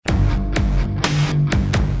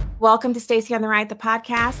Welcome to Stacy on the Right, the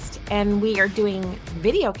podcast, and we are doing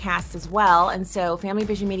video casts as well. And so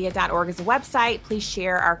familyvisionmedia.org is a website. Please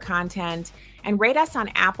share our content and rate us on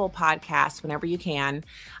Apple Podcasts whenever you can.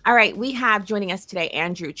 All right, we have joining us today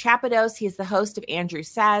Andrew Chapados. He is the host of Andrew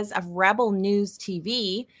Says of Rebel News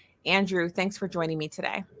TV. Andrew, thanks for joining me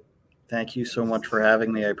today. Thank you so much for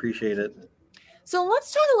having me. I appreciate it. So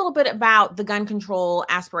let's talk a little bit about the gun control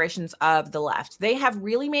aspirations of the left. They have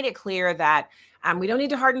really made it clear that we don't need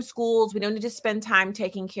to harden schools. We don't need to spend time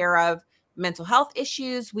taking care of mental health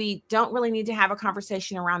issues. We don't really need to have a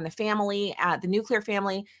conversation around the family, the nuclear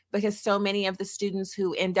family, because so many of the students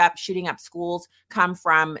who end up shooting up schools come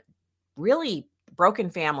from really broken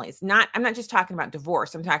families. I'm not just talking about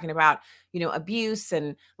divorce. I'm talking about, abuse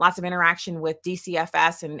and lots of interaction with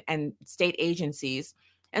DCFS and state agencies.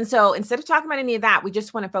 And so instead of talking about any of that, we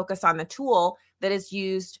just want to focus on the tool that is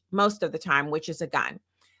used most of the time, which is a gun.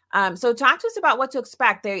 So talk to us about what to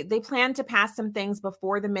expect. They plan to pass some things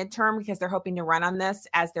before the midterm because they're hoping to run on this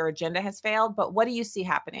as their agenda has failed. But what do you see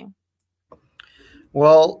happening?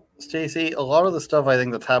 Well, Stacey, a lot of the stuff I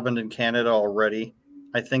think that's happened in Canada already,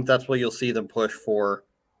 I think that's what you'll see them push for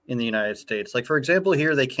in the United States. Like, for example,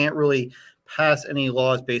 here, they can't really pass any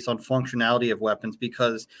laws based on functionality of weapons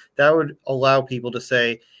because that would allow people to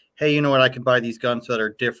say, hey, you know what, I can buy these guns that are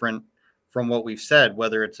different from what we've said,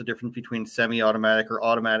 whether it's a difference between semi-automatic or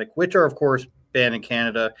automatic, which are, of course, banned in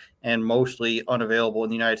Canada and mostly unavailable in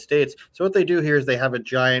the United States. So what they do here is they have a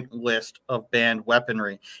giant list of banned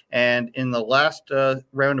weaponry. And in the last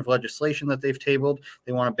round of legislation that they've tabled,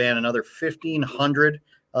 they want to ban another 1,500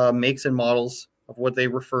 makes and models of what they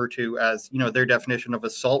refer to as, their definition of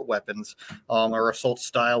assault weapons or assault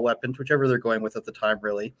style weapons, whichever they're going with at the time,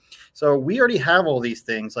 really. So we already have all these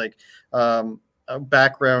things like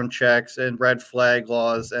background checks and red flag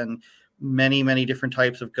laws and many, many different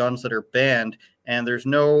types of guns that are banned. And there's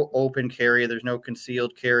no open carry. There's no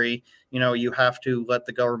concealed carry. You have to let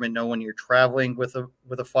the government know when you're traveling with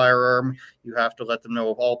a firearm. You have to let them know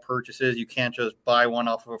of all purchases. You can't just buy one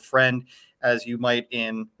off of a friend as you might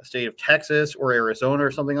in a state of Texas or Arizona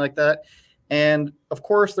or something like that. And of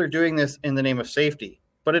course, they're doing this in the name of safety,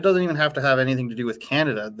 but it doesn't even have to have anything to do with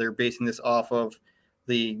Canada. They're basing this off of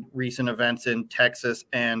the recent events in Texas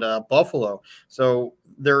and Buffalo. So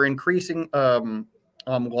they're increasing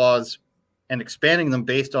laws and expanding them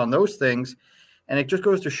based on those things. And it just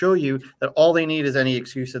goes to show you that all they need is any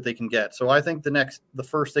excuse that they can get. So I think the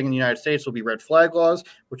first thing in the United States will be red flag laws,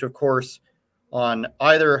 which of course, on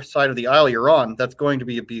either side of the aisle you're on, that's going to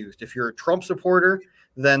be abused. If you're a Trump supporter,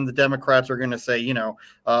 then the Democrats are going to say,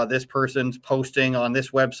 this person's posting on this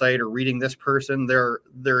website or reading this person, they're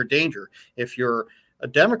a danger. If you're a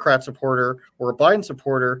Democrat supporter or a Biden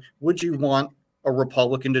supporter, would you want a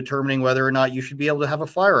Republican determining whether or not you should be able to have a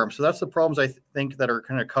firearm? So that's the problems I think that are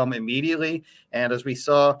going to come immediately. And as we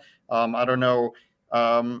saw, I don't know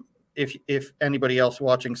if anybody else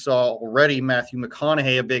watching saw already, Matthew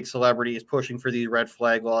McConaughey, a big celebrity, is pushing for these red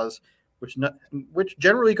flag laws, which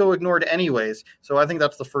generally go ignored anyways. So I think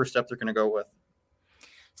that's the first step they're going to go with.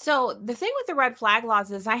 So the thing with the red flag laws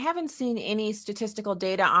is I haven't seen any statistical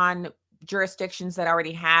data on jurisdictions that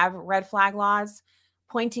already have red flag laws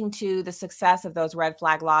pointing to the success of those red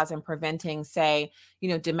flag laws and preventing, say,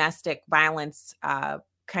 domestic violence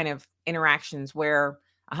kind of interactions where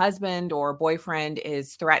a husband or boyfriend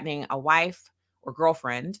is threatening a wife or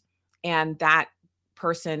girlfriend, and that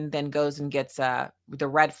person then goes and gets the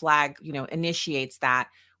red flag, initiates that,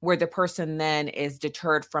 where the person then is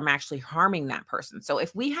deterred from actually harming that person. So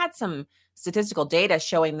if we had some statistical data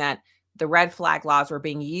showing that the red flag laws were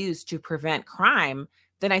being used to prevent crime,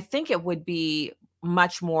 then I think it would be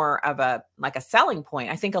much more of a selling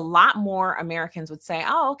point. I think a lot more Americans would say,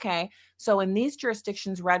 oh, okay, so in these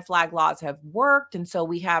jurisdictions, red flag laws have worked. And so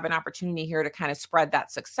we have an opportunity here to kind of spread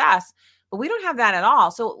that success, but we don't have that at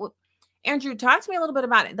all. So Andrew, talk to me a little bit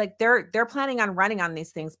about it. Like they're planning on running on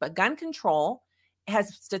these things, but gun control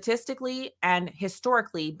has statistically and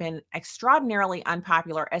historically been extraordinarily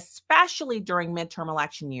unpopular, especially during midterm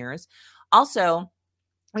election years. Also,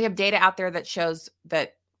 we have data out there that shows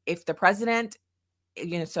that if the president,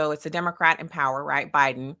 so it's a Democrat in power, right?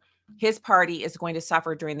 Biden, his party is going to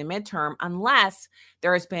suffer during the midterm unless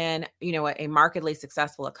there has been, a markedly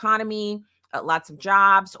successful economy, lots of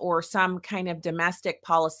jobs, or some kind of domestic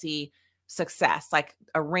policy success, like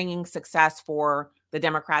a ringing success for the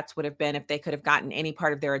Democrats would have been if they could have gotten any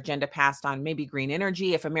part of their agenda passed on maybe green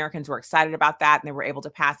energy. If Americans were excited about that and they were able to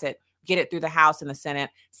pass it, get it through the House and the Senate,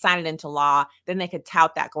 sign it into law, then they could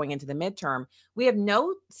tout that going into the midterm. We have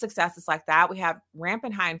no successes like that. We have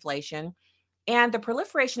rampant high inflation. And the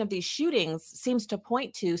proliferation of these shootings seems to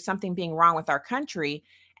point to something being wrong with our country.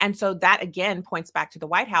 And so that again points back to the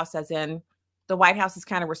White House, as in the White House is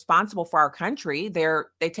kind of responsible for our country.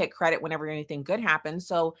 They take credit whenever anything good happens.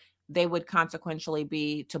 So they would consequentially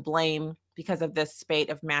be to blame because of this spate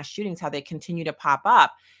of mass shootings, how they continue to pop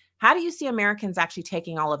up. How do you see Americans actually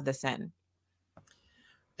taking all of this in?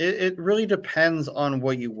 It really depends on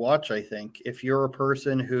what you watch, I think. If you're a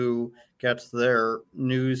person who gets their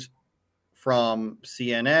news from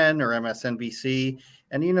CNN or MSNBC,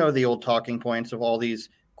 and you know the old talking points of all these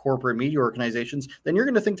corporate media organizations, then you're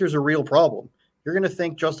going to think there's a real problem. You're going to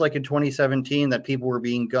think, just like in 2017, that people were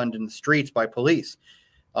being gunned in the streets by police.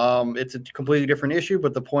 It's a completely different issue,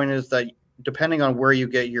 but the point is that depending on where you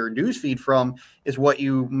get your news feed from is what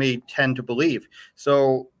you may tend to believe.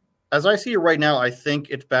 So as I see it right now, I think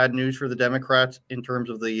it's bad news for the Democrats in terms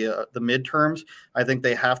of the midterms. I think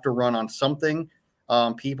they have to run on something.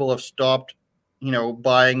 People have stopped,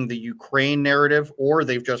 buying the Ukraine narrative, or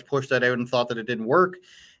they've just pushed that out and thought that it didn't work,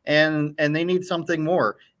 and they need something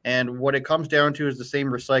more. And what it comes down to is the same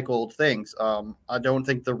recycled things. I don't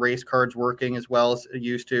think the race card's working as well as it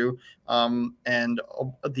used to, and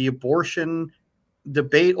the abortion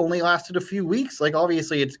debate only lasted a few weeks. Like,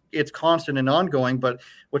 obviously it's constant and ongoing, but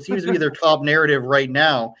what seems to be their top narrative right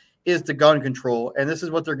now is the gun control, and this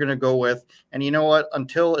is what they're going to go with. And you know what,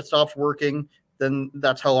 until it stops working, then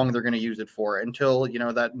that's how long they're going to use it for, until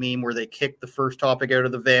that meme where they kick the first topic out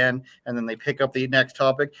of the van and then they pick up the next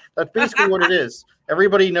topic. That's basically what it is.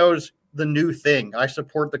 Everybody knows the new thing. I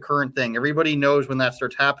support the current thing. Everybody knows when that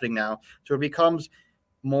starts happening now, so it becomes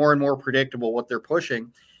more and more predictable what they're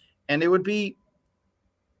pushing. And it would be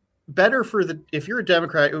better if you're a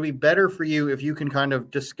Democrat, it would be better for you if you can kind of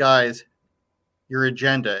disguise your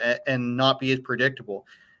agenda and not be as predictable.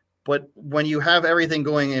 But when you have everything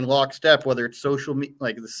going in lockstep, whether it's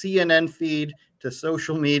like the CNN feed to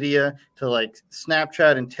social media to like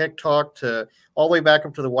Snapchat and TikTok to all the way back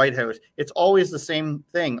up to the White House, it's always the same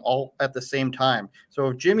thing all at the same time. So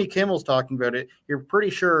if Jimmy Kimmel's talking about it, you're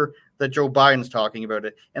pretty sure that Joe Biden's talking about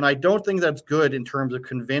it. And I don't think that's good in terms of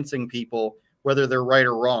convincing people whether they're right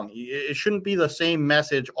or wrong. It shouldn't be the same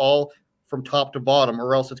message all from top to bottom,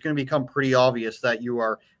 or else it's going to become pretty obvious that you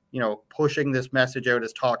are, pushing this message out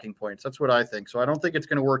as talking points. That's what I think. So I don't think it's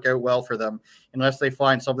going to work out well for them unless they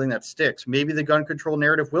find something that sticks. Maybe the gun control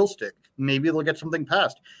narrative will stick. Maybe they'll get something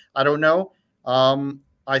passed. I don't know.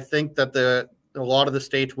 I think that a lot of the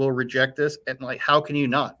states will reject this. And like, how can you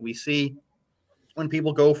not? We see when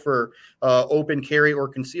people go for open carry or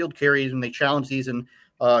concealed carries and they challenge these in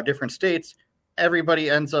different states, everybody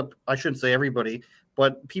ends up, I shouldn't say everybody,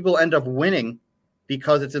 but people end up winning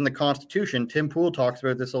because it's in the Constitution. Tim Pool talks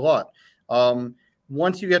about this a lot.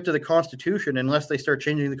 Once you get to the Constitution, unless they start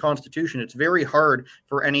changing the Constitution, it's very hard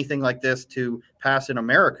for anything like this to pass in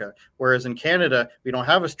America. Whereas in Canada, we don't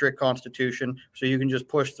have a strict Constitution, so you can just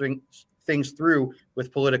push things through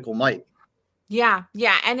with political might. Yeah.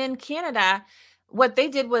 And in Canada, what they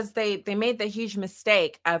did was they made the huge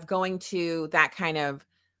mistake of going to that kind of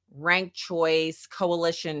ranked choice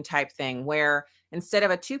coalition type thing, where instead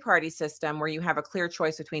of a two-party system where you have a clear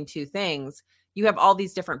choice between two things, you have all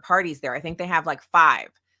these different parties there. I think they have like 5.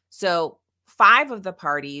 So 5 of the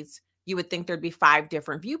parties, you would think there'd be 5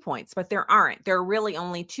 different viewpoints, but there aren't. There are really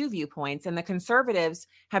only 2 viewpoints, and the conservatives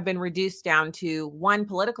have been reduced down to one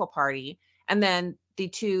political party. And then the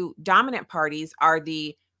 2 dominant parties are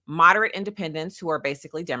the moderate independents, who are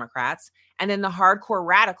basically Democrats, and then the hardcore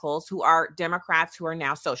radicals, who are Democrats who are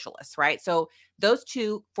now socialists, right? So those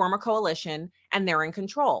 2 form a coalition and they're in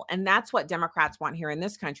control. And that's what Democrats want here in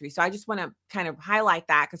this country. So I just want to kind of highlight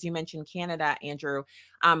that because you mentioned Canada, Andrew.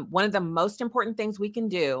 One of the most important things we can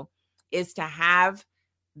do is to have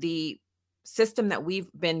the system that we've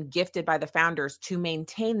been gifted by the founders to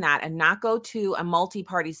maintain that and not go to a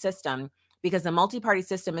multi-party system, because the multi-party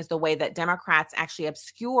system is the way that Democrats actually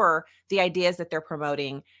obscure the ideas that they're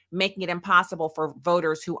promoting, making it impossible for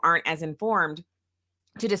voters who aren't as informed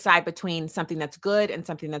to decide between something that's good and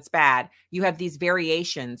something that's bad. You have these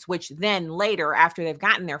variations, which then later, after they've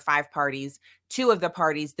gotten their 5 parties, 2 of the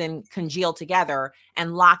parties then congeal together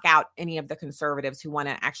and lock out any of the conservatives who want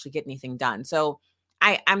to actually get anything done. So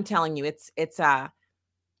I'm telling you, it's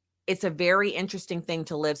a very interesting thing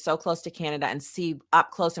to live so close to Canada and see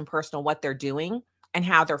up close and personal what they're doing and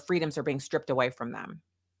how their freedoms are being stripped away from them.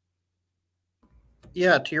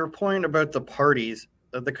 Yeah, to your point about the parties,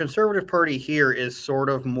 the Conservative Party here is sort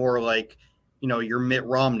of more like, your Mitt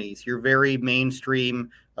Romneys, your very mainstream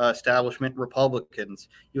establishment Republicans.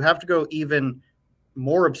 You have to go even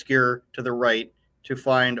more obscure to the right to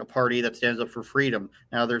find a party that stands up for freedom.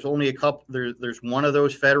 Now, there's only a couple. There's one of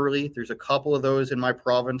those federally. There's a couple of those in my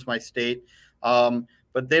province, my state,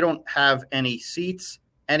 but they don't have any seats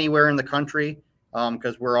anywhere in the country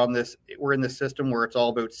because we're in this system where it's all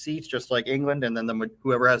about seats, just like England, and then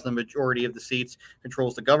whoever has the majority of the seats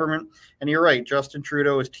controls the government. And you're right, Justin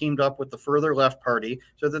Trudeau has teamed up with the further left party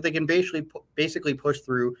so that they can basically push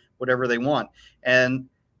through whatever they want. And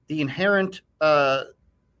the inherent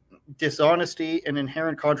dishonesty and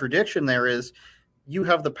inherent contradiction there is you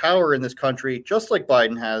have the power in this country, just like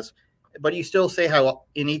Biden has, but you still say how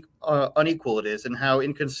unequal it is and how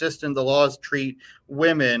inconsistent the laws treat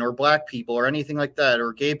women or black people or anything like that,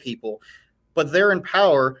 or gay people. But they're in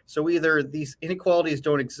power, so either these inequalities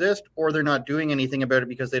don't exist or they're not doing anything about it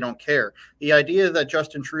because they don't care. The idea that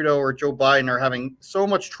Justin Trudeau or Joe Biden are having so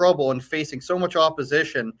much trouble and facing so much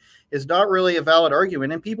opposition is not really a valid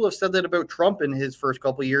argument. And people have said that about Trump in his first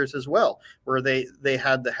couple of years as well, where they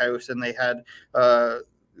had the House and they had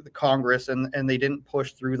the Congress and they didn't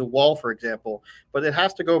push through the wall, for example. But it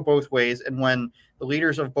has to go both ways. And when the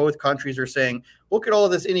leaders of both countries are saying, look at all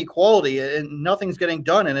of this inequality and nothing's getting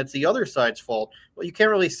done and it's the other side's fault, well, you can't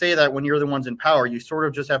really say that when you're the ones in power. You sort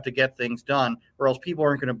of just have to get things done or else people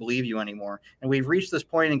aren't going to believe you anymore. And we've reached this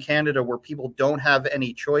point in Canada where people don't have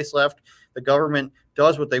any choice left. The government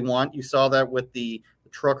does what they want. You saw that with the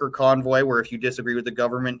trucker convoy, where if you disagree with the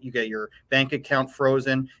government, you get your bank account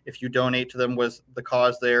frozen. If you donate to them, was the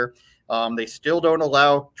cause there. They still don't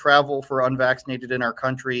allow travel for unvaccinated in our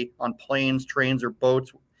country on planes, trains, or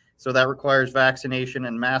boats. So that requires vaccination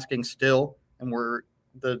and masking still. And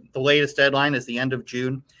the latest deadline is the end of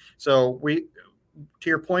June. So to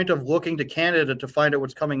your point of looking to Canada to find out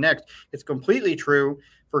what's coming next, it's completely true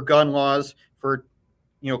for gun laws, for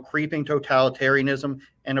creeping totalitarianism,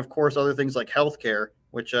 and of course other things like healthcare,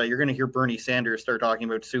 which you're going to hear Bernie Sanders start talking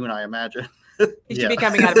about soon, I imagine. He should be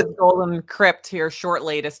coming out of his golden crypt here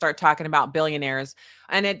shortly to start talking about billionaires.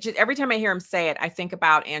 And every time I hear him say it, I think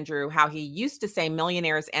about, Andrew, how he used to say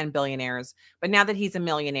millionaires and billionaires. But now that he's a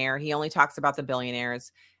millionaire, he only talks about the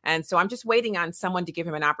billionaires. And so I'm just waiting on someone to give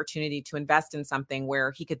him an opportunity to invest in something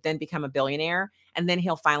where he could then become a billionaire. And then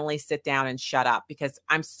he'll finally sit down and shut up, because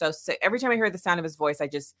I'm so sick. Every time I hear the sound of his voice,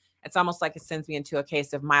 it's almost like it sends me into a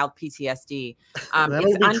case of mild PTSD. That'll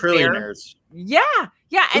be trillionaires. Yeah.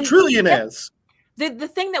 And trillionaires. The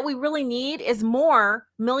thing that we really need is more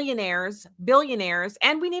millionaires, billionaires,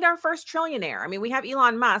 and we need our first trillionaire. I mean, we have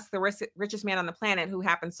Elon Musk, the richest man on the planet, who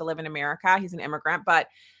happens to live in America. He's an immigrant. But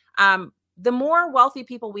the more wealthy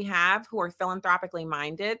people we have who are philanthropically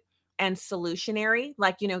minded and solutionary,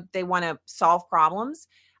 like, they want to solve problems,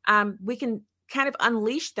 we can kind of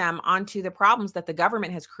unleash them onto the problems that the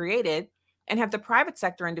government has created and have the private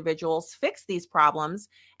sector individuals fix these problems.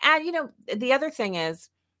 And, the other thing is,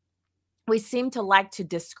 we seem to like to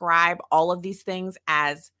describe all of these things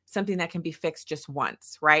as something that can be fixed just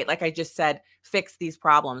once, right? Like I just said, fix these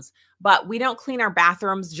problems, but we don't clean our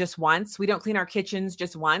bathrooms just once. We don't clean our kitchens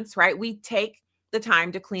just once, right? We take the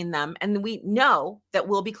time to clean them, and we know that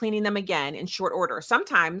we'll be cleaning them again in short order.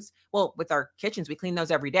 Sometimes, with our kitchens, we clean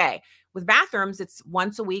those every day. With bathrooms, it's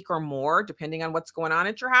once a week or more, depending on what's going on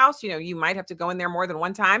at your house. You might have to go in there more than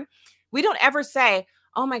one time. We don't ever say,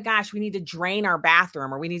 oh my gosh, we need to drain our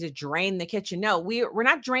bathroom or we need to drain the kitchen. No, we're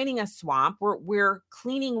not draining a swamp. We're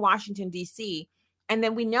cleaning Washington, D.C. And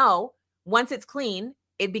then we know once it's clean,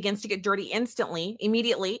 it begins to get dirty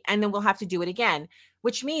immediately, and then we'll have to do it again,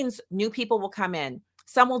 which means new people will come in.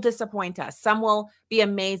 Some will disappoint us. Some will be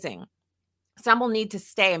amazing. Some will need to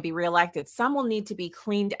stay and be reelected. Some will need to be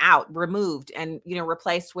cleaned out, removed, and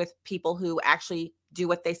replaced with people who actually do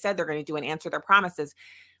what they said they're going to do and answer their promises.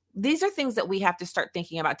 These are things that we have to start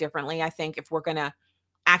thinking about differently, I think, if we're going to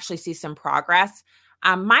actually see some progress.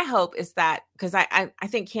 My hope is that, because I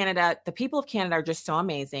think Canada, the people of Canada are just so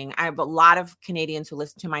amazing. I have a lot of Canadians who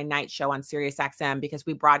listen to my night show on Sirius XM because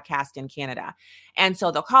we broadcast in Canada. And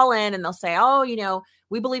so they'll call in and they'll say, oh,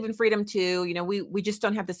 we believe in freedom too. We just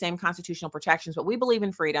don't have the same constitutional protections, but we believe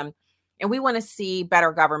in freedom and we want to see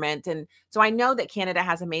better government. And so I know that Canada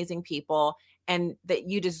has amazing people, and that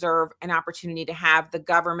you deserve an opportunity to have the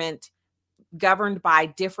government governed by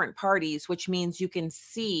different parties, which means you can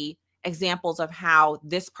see examples of how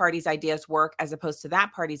this party's ideas work as opposed to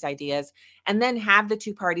that party's ideas, and then have the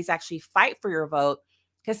two parties actually fight for your vote.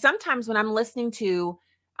 Because sometimes when I'm listening to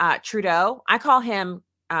Trudeau, I call him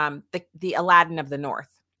the Aladdin of the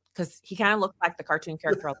North, because he kind of looks like the cartoon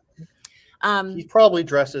character. He probably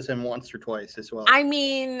dresses him once or twice as well. I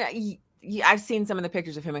mean, I've seen some of the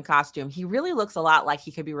pictures of him in costume. He really looks a lot like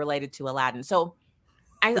he could be related to Aladdin. So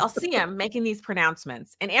I'll see him making these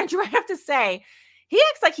pronouncements. And Andrew, I have to say, he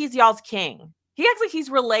acts like he's y'all's king. he's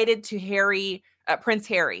related to Harry, Prince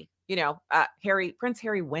Harry. Prince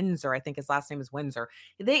Harry Windsor, I think his last name is Windsor.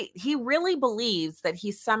 He really believes that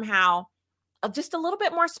he's somehow just a little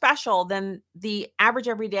bit more special than the average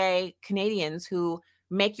everyday Canadians who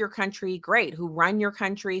make your country great, who run your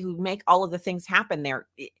country, who make all of the things happen there.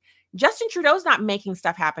 Justin Trudeau's not making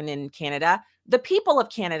stuff happen in Canada. The people of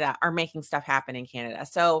Canada are making stuff happen in Canada.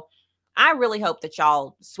 So I really hope that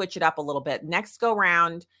y'all switch it up a little bit. Next go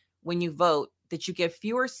round, when you vote, that you give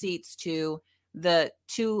fewer seats to the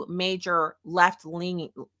two major left-wing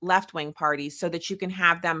parties so that you can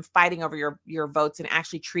have them fighting over your votes and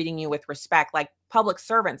actually treating you with respect, like public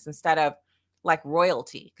servants instead of like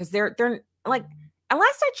royalty. Because they're like, and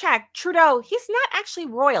last I checked, Trudeau, he's not actually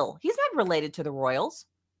royal. He's not related to the royals.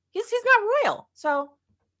 He's not royal. So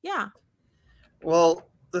yeah. Well,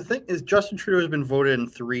 the thing is, Justin Trudeau has been voted in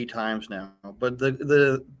 3 times now, but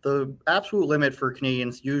the absolute limit for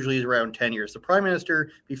Canadians usually is around 10 years. The Prime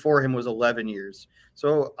Minister before him was 11 years.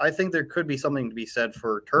 So I think there could be something to be said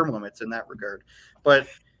for term limits in that regard. But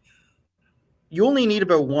you only need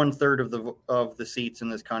about 1/3 of the seats in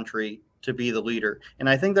this country to be the leader. And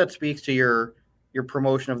I think that speaks to your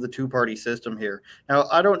promotion of the two-party system here. Now,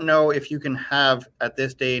 I don't know if you can have, at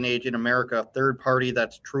this day and age in America, a third party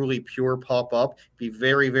that's truly pure pop up. It'd be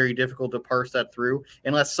very, very difficult to parse that through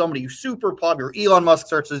unless somebody who's super popular, Elon Musk,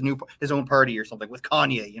 starts his own party or something with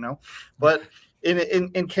Kanye, But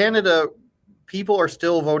in Canada, people are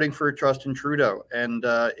still voting for Justin Trudeau, and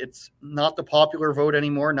it's not the popular vote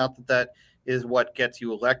anymore. Not that is what gets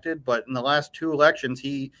you elected, but in the last 2 elections,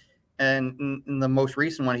 and in the most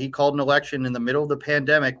recent one, he called an election in the middle of the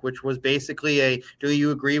pandemic, which was basically do you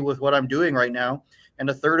agree with what I'm doing right now? And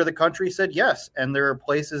 1/3 of the country said yes. And there are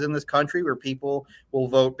places in this country where people will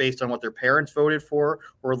vote based on what their parents voted for,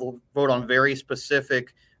 or they'll vote on very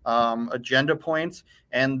specific agenda points.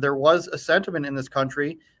 And there was a sentiment in this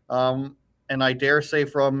country, and I dare say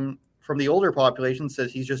from the older population,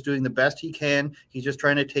 says he's just doing the best he can. He's just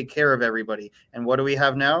trying to take care of everybody. And what do we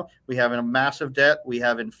have now? We have a massive debt. We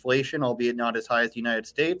have inflation, albeit not as high as the United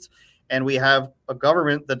States. And we have a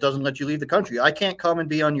government that doesn't let you leave the country. I can't come and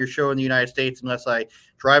be on your show in the United States unless I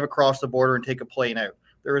drive across the border and take a plane out.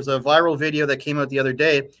 There was a viral video that came out the other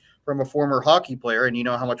day from a former hockey player, and you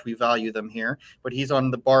know how much we value them here, but he's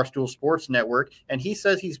on the Barstool Sports Network, and he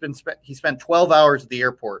says he spent 12 hours at the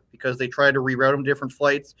airport because they tried to reroute him different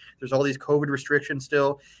flights. There's all these COVID restrictions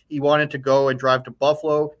still. He wanted to go and drive to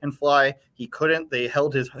Buffalo and fly. He couldn't. They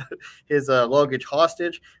held his luggage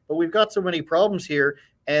hostage. But we've got so many problems here,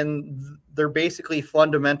 and they're basically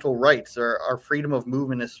fundamental rights. Our freedom of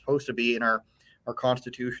movement is supposed to be in our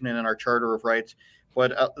Constitution and in our Charter of Rights.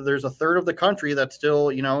 But there's 1/3 of the country that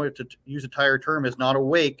still, to use a tired term, is not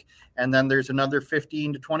awake. And then there's another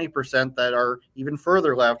 15 to 20% that are even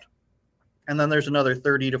further left. And then there's another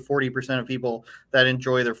 30 to 40% of people that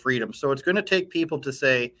enjoy their freedom. So it's going to take people to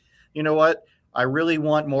say, you know what, I really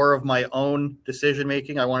want more of my own decision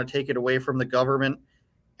making. I want to take it away from the government.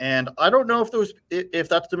 And I don't know if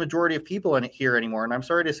that's the majority of people in here anymore. And I'm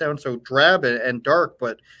sorry to sound so drab and dark,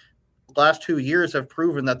 but the last 2 years have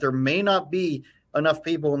proven that there may not be enough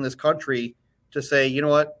people in this country to say, you know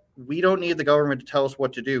what, we don't need the government to tell us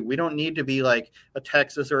what to do. We don't need to be like a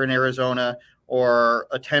Texas or an Arizona or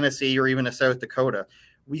a Tennessee or even a South Dakota.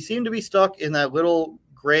 We seem to be stuck in that little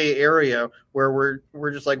gray area where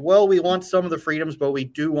we're just like, well, we want some of the freedoms, but we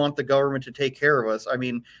do want the government to take care of us. I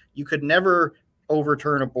mean, you could never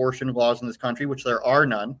overturn abortion laws in this country, which there are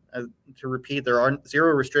none. To repeat, there are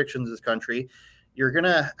 0 restrictions in this country. You're going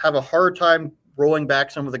to have a hard time rolling back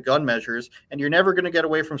some of the gun measures, and you're never going to get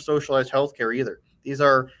away from socialized healthcare either. These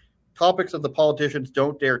are topics that the politicians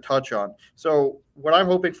don't dare touch on. So what I'm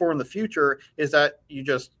hoping for in the future is that you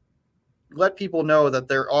just let people know that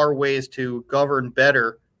there are ways to govern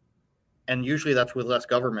better, and usually that's with less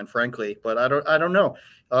government, frankly. But I don't know.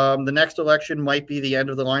 The next election might be the end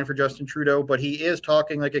of the line for Justin Trudeau, but he is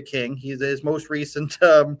talking like a king. His most recent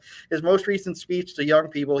speech to young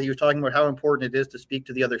people, he was talking about how important it is to speak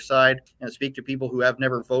to the other side and speak to people who have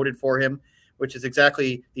never voted for him, which is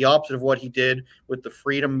exactly the opposite of what he did with the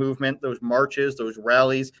freedom movement, those marches, those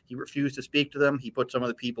rallies. He refused to speak to them. He put some of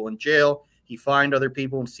the people in jail. He fined other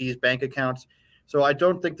people and seized bank accounts. So I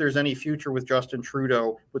don't think there's any future with Justin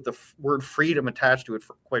Trudeau with the word freedom attached to it,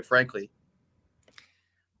 quite frankly.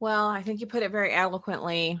 Well, I think you put it very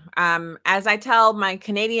eloquently. As I tell my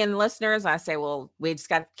Canadian listeners, I say, well, we just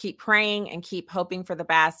got to keep praying and keep hoping for the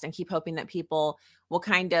best and keep hoping that people will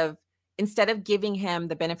kind of, instead of giving him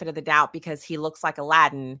the benefit of the doubt because he looks like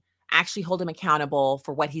Aladdin, actually hold him accountable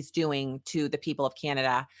for what he's doing to the people of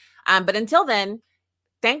Canada. But until then,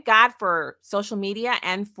 thank God for social media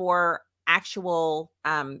and for actual,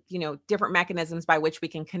 different mechanisms by which we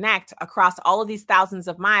can connect across all of these thousands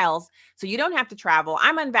of miles. So you don't have to travel.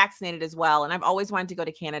 I'm unvaccinated as well. And I've always wanted to go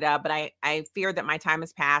to Canada, but I fear that my time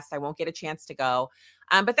has passed. I won't get a chance to go.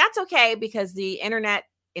 But that's okay, because the internet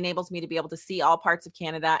enables me to be able to see all parts of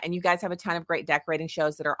Canada. And you guys have a ton of great decorating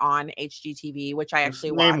shows that are on HGTV, which I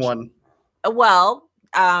actually Name watch. one. Well,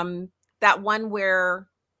 that one where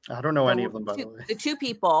I don't know any of them, by the way. The two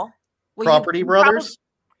people. Well, Property Brothers?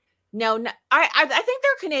 No, I think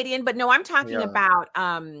they're Canadian, but no, I'm talking about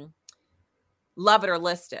Love It or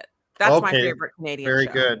List It. That's my favorite Canadian Very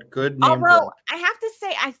show. good. Good name. Although I have to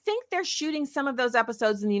say, I think they're shooting some of those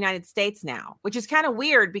episodes in the United States now, which is kind of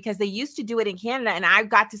weird because they used to do it in Canada, and I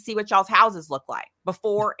got to see what y'all's houses look like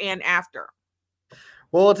before and after.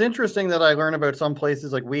 Well, it's interesting that I learn about some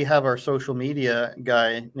places. Like, we have our social media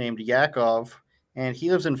guy named Yakov, and he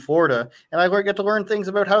lives in Florida. And I get to learn things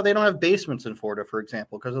about how they don't have basements in Florida, for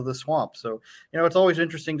example, because of the swamp. So, it's always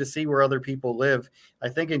interesting to see where other people live. I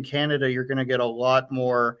think in Canada, you're going to get a lot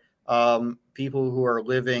more people who are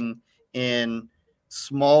living in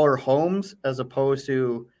smaller homes as opposed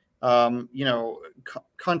to,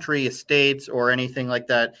 country estates or anything like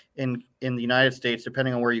that in the United States,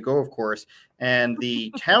 depending on where you go, of course. And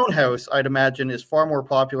the townhouse, I'd imagine, is far more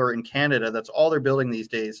popular in Canada. That's all they're building these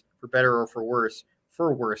days, for better or for worse.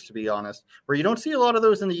 For worse, to be honest, where you don't see a lot of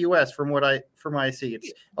those in the U.S. from what I see.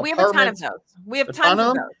 We have a ton of those. We have tons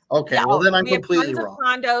of those. Okay, yeah, well then I'm completely wrong. We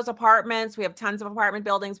have tons of condos, apartments. We have tons of apartment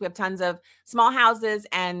buildings. We have tons of small houses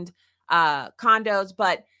and condos.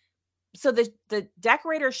 But so the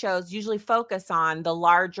decorator shows usually focus on the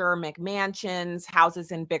larger McMansions,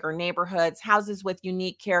 houses in bigger neighborhoods, houses with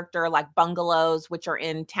unique character like bungalows, which are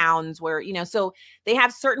in towns where, so they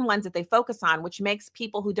have certain ones that they focus on, which makes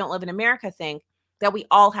people who don't live in America think that we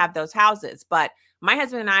all have those houses. But my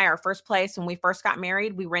husband and I, our first place when we first got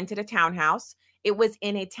married, we rented a townhouse. It was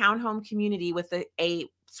in a townhome community with a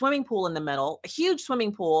swimming pool in the middle, a huge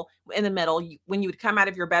swimming pool in the middle. When you would come out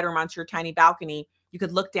of your bedroom onto your tiny balcony, you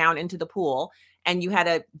could look down into the pool, and you had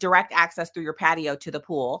a direct access through your patio to the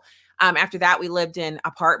pool. After that, we lived in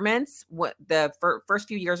apartments the first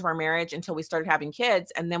few years of our marriage until we started having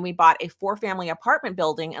kids. And then we bought a 4-family apartment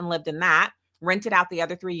building and lived in that, rented out the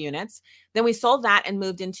other 3 units. Then we sold that and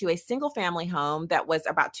moved into a single family home that was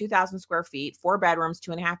about 2,000 square feet, 4 bedrooms,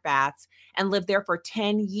 2.5 baths, and lived there for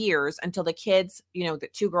 10 years until the kids, the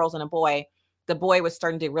 2 girls and a boy, the boy was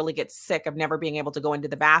starting to really get sick of never being able to go into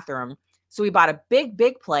the bathroom. So we bought a big,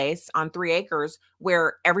 big place on 3 acres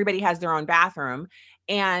where everybody has their own bathroom.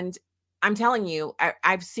 And I'm telling you,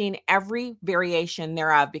 I've seen every variation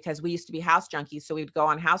thereof because we used to be house junkies. So we'd go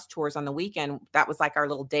on house tours on the weekend. That was like our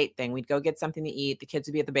little date thing. We'd go get something to eat. The kids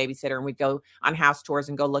would be at the babysitter, and we'd go on house tours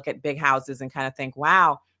and go look at big houses and kind of think,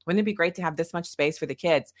 wow, wouldn't it be great to have this much space for the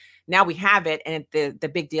kids? Now we have it. And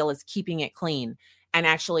the big deal is keeping it clean and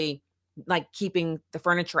actually like keeping the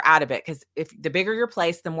furniture out of it. Because if the bigger your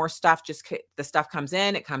place, the more stuff the stuff comes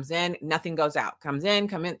in, nothing goes out, come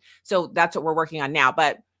in. So that's what we're working on now.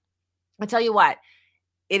 But I tell you what,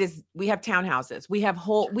 we have townhouses.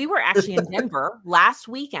 We were actually in Denver last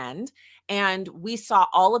weekend, and we saw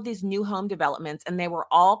all of these new home developments, and they were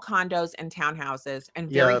all condos and townhouses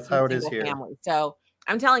and very that's how it is here. Families. So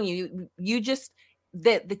I'm telling you,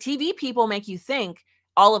 the TV people make you think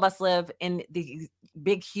all of us live in these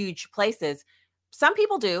big, huge places. Some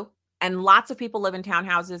people do. And lots of people live in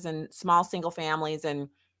townhouses and small single families. And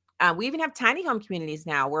we even have tiny home communities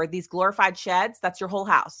now where these glorified sheds, that's your whole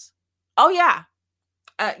house. Oh, yeah.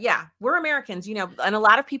 Yeah, we're Americans, and a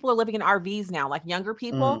lot of people are living in RVs now, like younger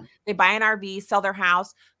people. They buy an RV, sell their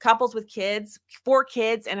house, couples with kids, 4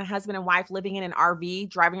 kids and a husband and wife living in an RV,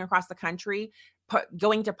 driving across the country,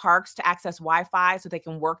 going to parks to access Wi-Fi so they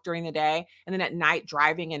can work during the day. And then at night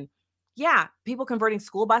driving, and yeah, people converting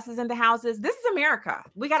school buses into houses. This is America.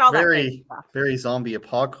 We got all that very zombie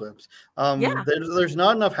apocalypse. There's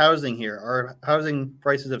not enough housing here. Our housing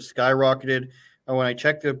prices have skyrocketed. When I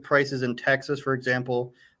check the prices in Texas, for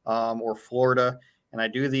example, or Florida, and I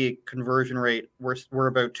do the conversion rate, we're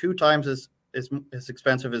about 2 times as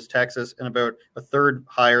expensive as Texas and about a third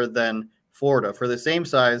higher than Florida. For the same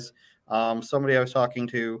size, somebody I was talking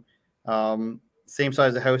to, same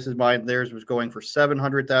size of house as mine, theirs was going for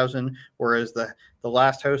 $700,000, whereas the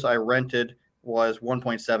last house I rented was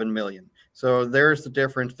 $1.7 million. So there's the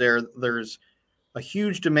difference there. There's a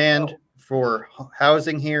huge demand for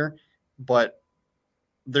housing here, but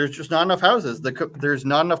there's just not enough houses. There's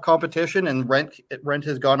not enough competition, and rent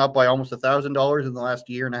has gone up by almost $1,000 in the last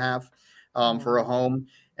year and a half for a home.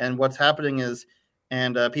 And what's happening is,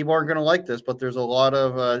 and people aren't going to like this, but there's a lot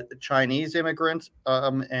of Chinese immigrants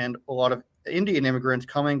and a lot of Indian immigrants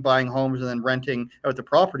coming, buying homes, and then renting out the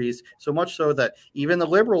properties, so much so that even the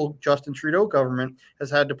Liberal Justin Trudeau government has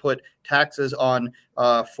had to put taxes on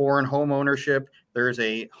foreign home ownership. There's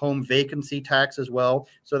a home vacancy tax as well.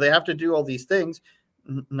 So they have to do all these things,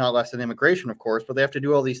 not less than immigration, of course, but they have to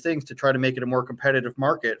do all these things to try to make it a more competitive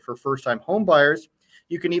market for first-time home buyers.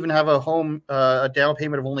 You can even have a down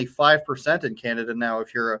payment of only 5% in Canada now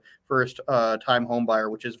if you're a first-time home buyer,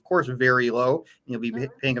 which is, of course, very low. You'll be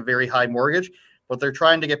paying a very high mortgage, but they're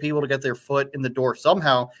trying to get people to get their foot in the door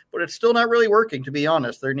somehow, but it's still not really working, to be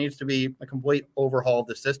honest. There needs to be a complete overhaul of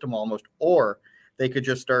the system almost, or they could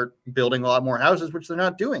just start building a lot more houses, which they're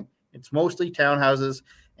not doing. It's mostly townhouses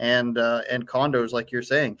and condos, like you're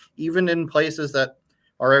saying, even in places that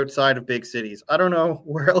are outside of big cities. I don't know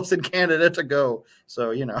where else in Canada to go.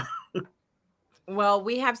 So, Well,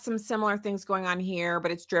 we have some similar things going on here,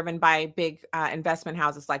 but it's driven by big investment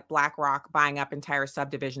houses like BlackRock buying up entire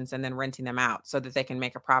subdivisions and then renting them out so that they can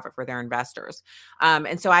make a profit for their investors.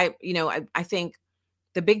 And so I think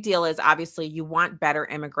the big deal is obviously you want better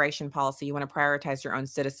immigration policy. You want to prioritize your own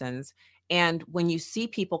citizens. And when you see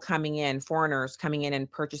people coming in, foreigners coming in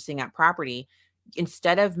and purchasing up property,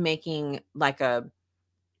 instead of making like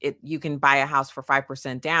you can buy a house for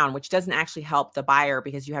 5% down, which doesn't actually help the buyer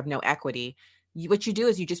because you have no equity. What you do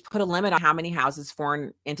is you just put a limit on how many houses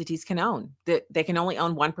foreign entities can own. They can only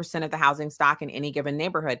own 1% of the housing stock in any given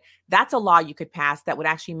neighborhood. That's a law you could pass that would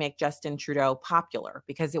actually make Justin Trudeau popular,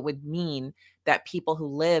 because it would mean that people who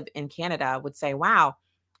live in Canada would say, wow,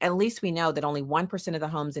 at least we know that only 1% of the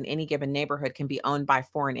homes in any given neighborhood can be owned by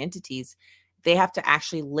foreign entities. They have to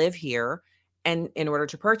actually live here and in order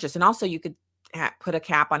to purchase. And also you could put a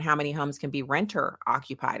cap on how many homes can be renter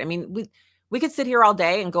occupied. I mean, we could sit here all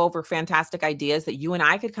day and go over fantastic ideas that you and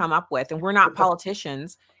I could come up with, and we're not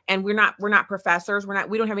politicians and we're not professors.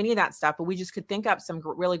 We don't have any of that stuff, but we just could think up some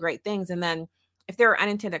really great things. And then if there are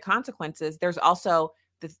unintended consequences, there's also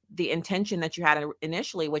the intention that you had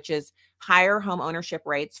initially, which is higher home ownership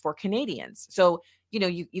rates for Canadians. So,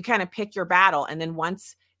 you kind of pick your battle. And then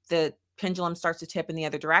once the pendulum starts to tip in the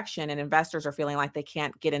other direction and investors are feeling like they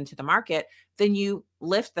can't get into the market, then you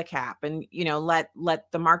lift the cap and,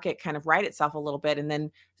 let the market kind of right itself a little bit and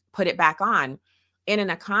then put it back on. In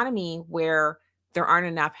an economy where there aren't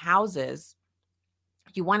enough houses,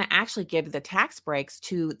 you want to actually give the tax breaks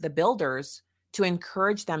to the builders to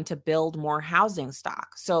encourage them to build more housing stock.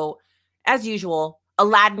 So as usual,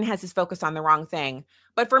 Aladdin has his focus on the wrong thing.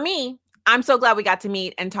 But for me, I'm so glad we got to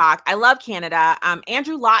meet and talk. I love Canada.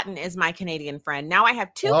 Andrew Lawton is my Canadian friend. Now I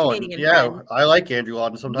have two Canadian friends. I like Andrew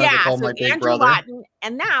Lawton. Sometimes I call him my big brother. Lawton,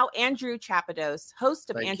 and now Andrew Chapados,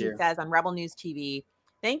 host of Andrew Says on Rebel News TV.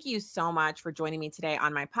 Thank you so much for joining me today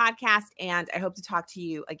on my podcast, and I hope to talk to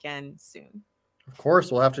you again soon. Of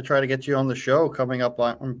course, we'll have to try to get you on the show coming up.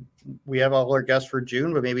 We have all our guests for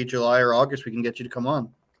June, but maybe July or August we can get you to come on.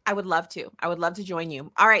 I would love to. I would love to join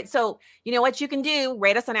you. All right. So you know what you can do?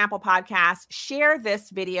 Rate us on Apple Podcasts, share this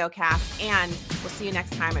video cast, and we'll see you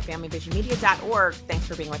next time at familyvisionmedia.org. Thanks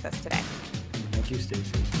for being with us today. Thank you,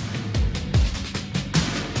 Stacey.